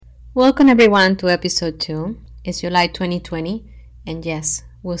Welcome everyone to episode 2. It's July 2020, and yes,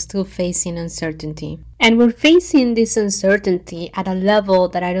 we're still facing uncertainty. And we're facing this uncertainty at a level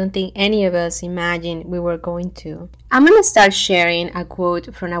that I don't think any of us imagined we were going to. I'm going to start sharing a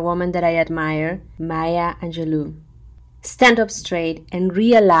quote from a woman that I admire, Maya Angelou. Stand up straight and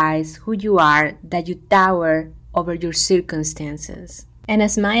realize who you are, that you tower over your circumstances. And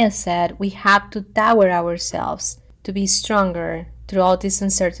as Maya said, we have to tower ourselves to be stronger through all this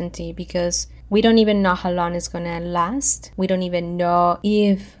uncertainty because we don't even know how long it's going to last. We don't even know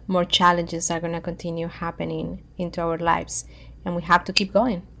if more challenges are going to continue happening into our lives. And we have to keep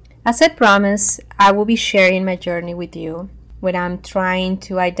going. As I promised, I will be sharing my journey with you when I'm trying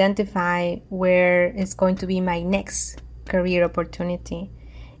to identify where is going to be my next career opportunity.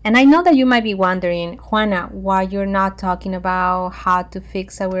 And I know that you might be wondering, Juana, why you're not talking about how to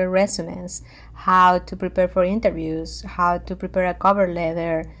fix our resumes, how to prepare for interviews, how to prepare a cover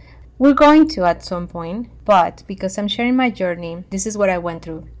letter. We're going to at some point, but because I'm sharing my journey, this is what I went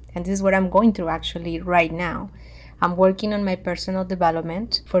through. And this is what I'm going through actually right now. I'm working on my personal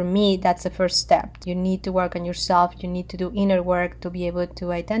development. For me, that's the first step. You need to work on yourself. You need to do inner work to be able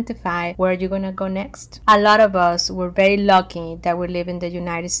to identify where you're going to go next. A lot of us were very lucky that we live in the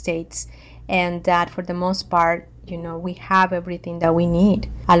United States and that for the most part, we have everything that we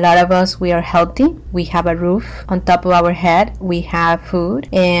need. A lot of us, we are healthy. We have a roof on top of our head. We have food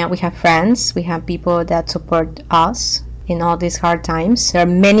and we have friends. We have people that support us in all these hard times. There are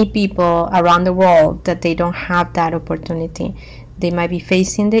many people around the world that they don't have that opportunity. They might be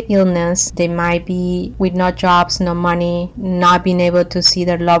facing the illness. They might be with no jobs, no money, not being able to see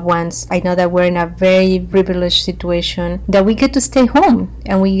their loved ones. I know that we're in a very privileged situation that we get to stay home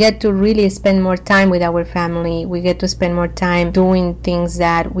and we get to really spend more time with our family. We get to spend more time doing things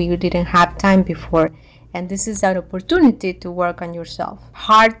that we didn't have time before. And this is an opportunity to work on yourself.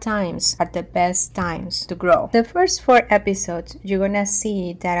 Hard times are the best times to grow. The first 4 episodes, you're going to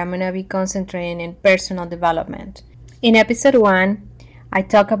see that I'm going to be concentrating in personal development. In episode 1, I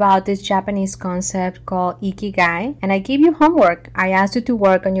talk about this Japanese concept called Ikigai, and I give you homework. I asked you to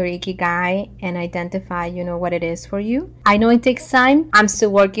work on your Ikigai and identify, what it is for you. I know it takes time. I'm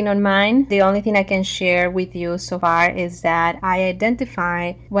still working on mine. The only thing I can share with you so far is that I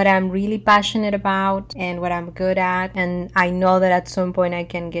identify what I'm really passionate about and what I'm good at, and I know that at some point I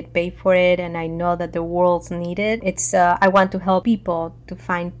can get paid for it, and I know that the world's needed. I want to help people to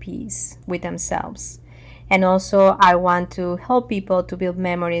find peace with themselves. And also, I want to help people to build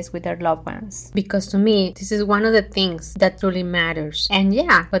memories with their loved ones. Because to me, this is one of the things that truly matters. And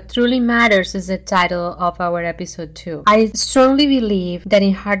yeah, what truly matters is the title of our episode 2. I strongly believe that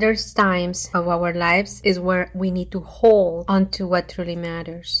in harder times of our lives is where we need to hold onto what truly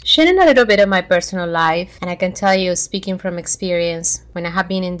matters. Sharing a little bit of my personal life, and I can tell you, speaking from experience, when I have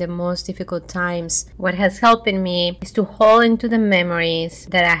been in the most difficult times, what has helped me is to hold into the memories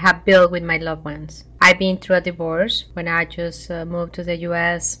that I have built with my loved ones. I've been through a divorce. When I just moved to the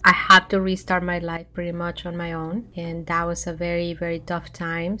US, I had to restart my life pretty much on my own. And that was a very, very tough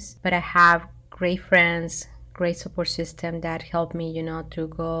times. But I have great friends, great support system that helped me, to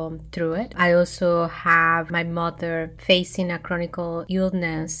go through it. I also have my mother facing a chronic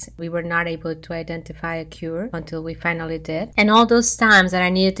illness. We were not able to identify a cure until we finally did. And all those times that I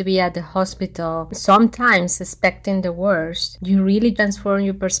needed to be at the hospital, sometimes expecting the worst, you really transform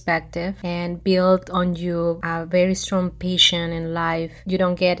your perspective and build on you a very strong patience in life. You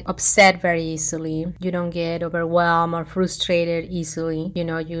don't get upset very easily. You don't get overwhelmed or frustrated easily.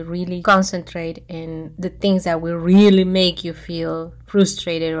 You really concentrate in the things that will really make you feel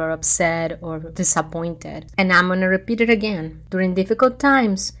frustrated or upset or disappointed. And I'm going to repeat it again. During difficult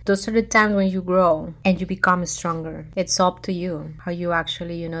times, those are the times when you grow and you become stronger. It's up to you how you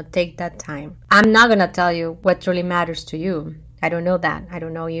actually, take that time. I'm not going to tell you what truly matters to you. I don't know that. I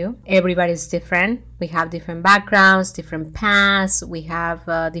don't know you. Everybody's different. We have different backgrounds, different paths. We have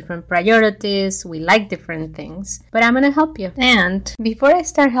different priorities. We like different things. But I'm going to help you. And before I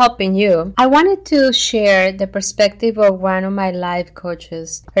start helping you, I wanted to share the perspective of one of my life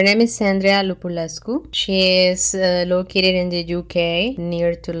coaches. Her name is Andrea Lupulescu. She is located in the UK,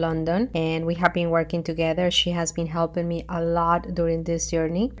 near to London. And we have been working together. She has been helping me a lot during this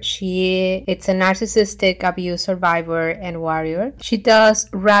journey. It's a narcissistic abuse survivor and warrior. She does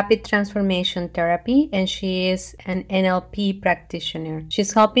rapid transformation therapy and she is an NLP practitioner.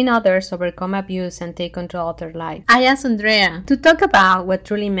 She's helping others overcome abuse and take control of their life. I asked Andrea to talk about what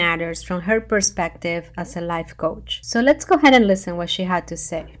truly matters from her perspective as a life coach. So let's go ahead and listen what she had to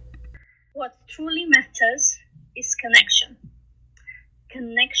say. What truly matters is connection.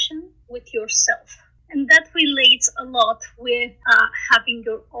 Connection with yourself. And that relates a lot with having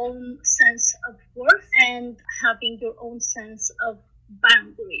your own sense of worth and having your own sense of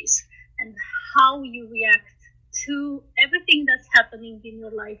boundaries and how you react to everything that's happening in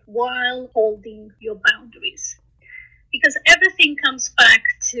your life while holding your boundaries. Because everything comes back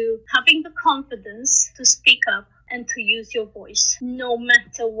to having the confidence to speak up and to use your voice, no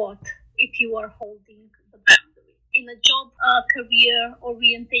matter what, if you are holding the boundary. In a job, career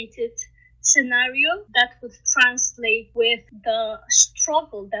orientated scenario, that would translate with the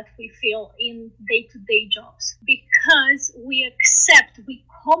struggle that we feel in day-to-day jobs because we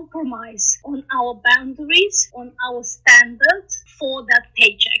compromise on our boundaries, on our standards for that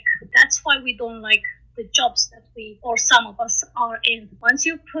paycheck. That's why we don't like the jobs that we or some of us are in. Once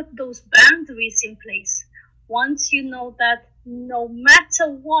you put those boundaries in place, once you know that no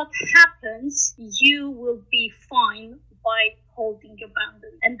matter what happens, you will be fine by holding your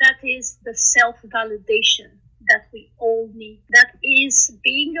boundary. And that is the self-validation that we all need. That is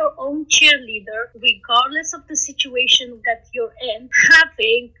being your own cheerleader, regardless of the situation that you're in,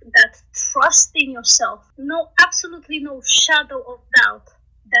 having that trust in yourself. Absolutely no shadow of doubt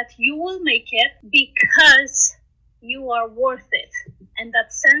that you will make it because you are worth it. And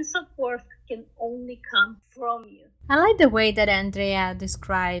that sense of worth can only come from you. I like the way that Andrea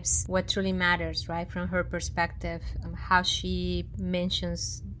describes what truly matters, right? From her perspective, how she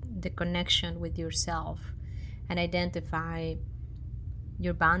mentions the connection with yourself and identify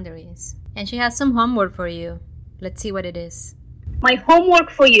your boundaries. And she has some homework for you. Let's see what it is. My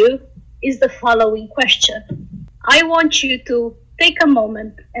homework for you is the following question. I want you to take a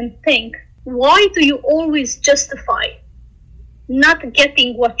moment and think, why do you always justify not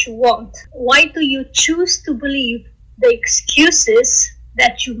getting what you want? Why do you choose to believe the excuses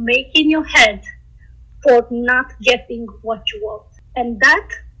that you make in your head for not getting what you want? And that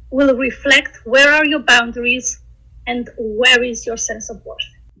will reflect where are your boundaries and where is your sense of worth.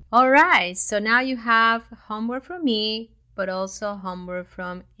 All right, so now you have homework from me, but also homework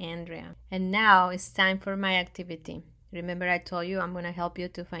from Andrea. And now it's time for my activity. Remember I told you I'm going to help you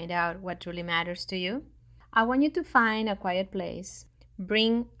to find out what truly matters to you? I want you to find a quiet place,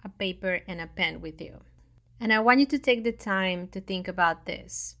 bring a paper and a pen with you. And I want you to take the time to think about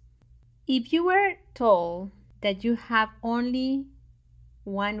this. If you were told that you have only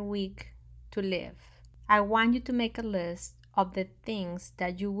 1 week to live, I want you to make a list of the things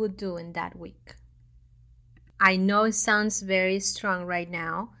that you would do in that week. I know it sounds very strong right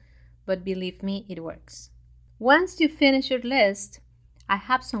now, but believe me, it works. Once you finish your list, I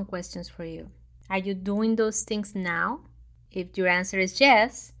have some questions for you. Are you doing those things now? If your answer is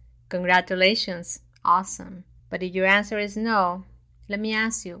yes, congratulations, awesome. But if your answer is no, let me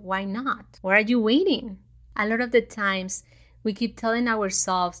ask you, why not? Why are you waiting? A lot of the times, we keep telling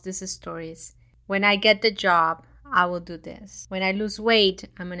ourselves these stories. When I get the job, I will do this. When I lose weight,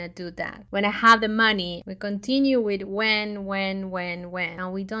 I'm going to do that. When I have the money, we continue with when,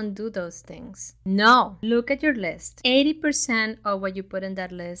 and we don't do those things. No, look at your list. 80% of what you put in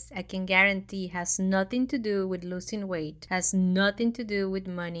that list, I can guarantee has nothing to do with losing weight, has nothing to do with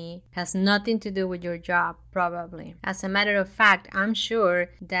money, has nothing to do with your job, probably. As a matter of fact, I'm sure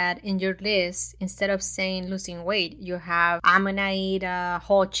that in your list, instead of saying losing weight, you have, I'm going to eat a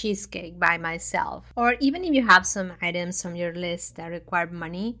whole cheesecake by myself. Or even if you have some items on your list that require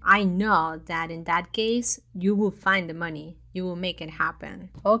money, I know that in that case, you will find the money. You will make it happen.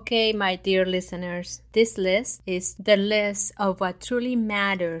 Okay, my dear listeners, this list is the list of what truly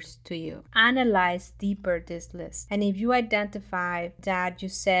matters to you. Analyze deeper this list. And if you identify that you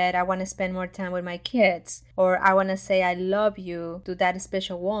said, I want to spend more time with my kids, or I want to say I love you to that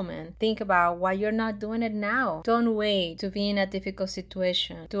special woman, think about why you're not doing it now. Don't wait to be in a difficult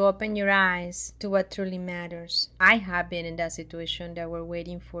situation, to open your eyes to what truly matters. I have been in that situation that we're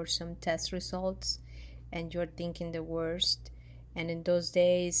waiting for some test results and you're thinking the worst. And in those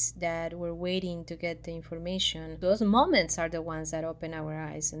days that we're waiting to get the information, those moments are the ones that open our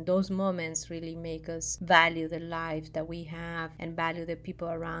eyes. And those moments really make us value the life that we have and value the people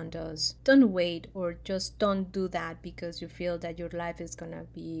around us. Don't wait or just don't do that because you feel that your life is going to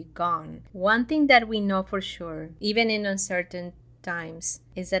be gone. One thing that we know for sure, even in uncertain times,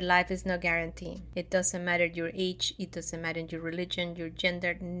 is that life is no guarantee. It doesn't matter your age, it doesn't matter your religion, your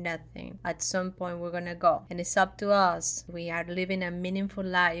gender, nothing. At some point we're gonna go, and it's up to us. We are living a meaningful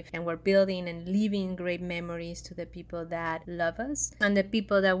life and we're building and leaving great memories to the people that love us and the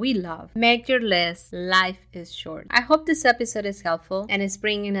people that we love. Make your list. Life is short. I hope this episode is helpful and is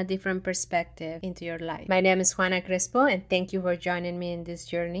bringing a different perspective into your life. My name is Juana Crespo and thank you for joining me in this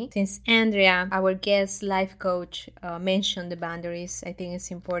journey. Since Andrea, our guest life coach, mentioned the boundaries, I think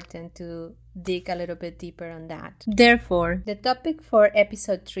it's important to dig a little bit deeper on that. Therefore, the topic for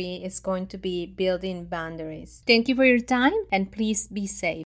episode 3 is going to be building boundaries. Thank you for your time, and please be safe.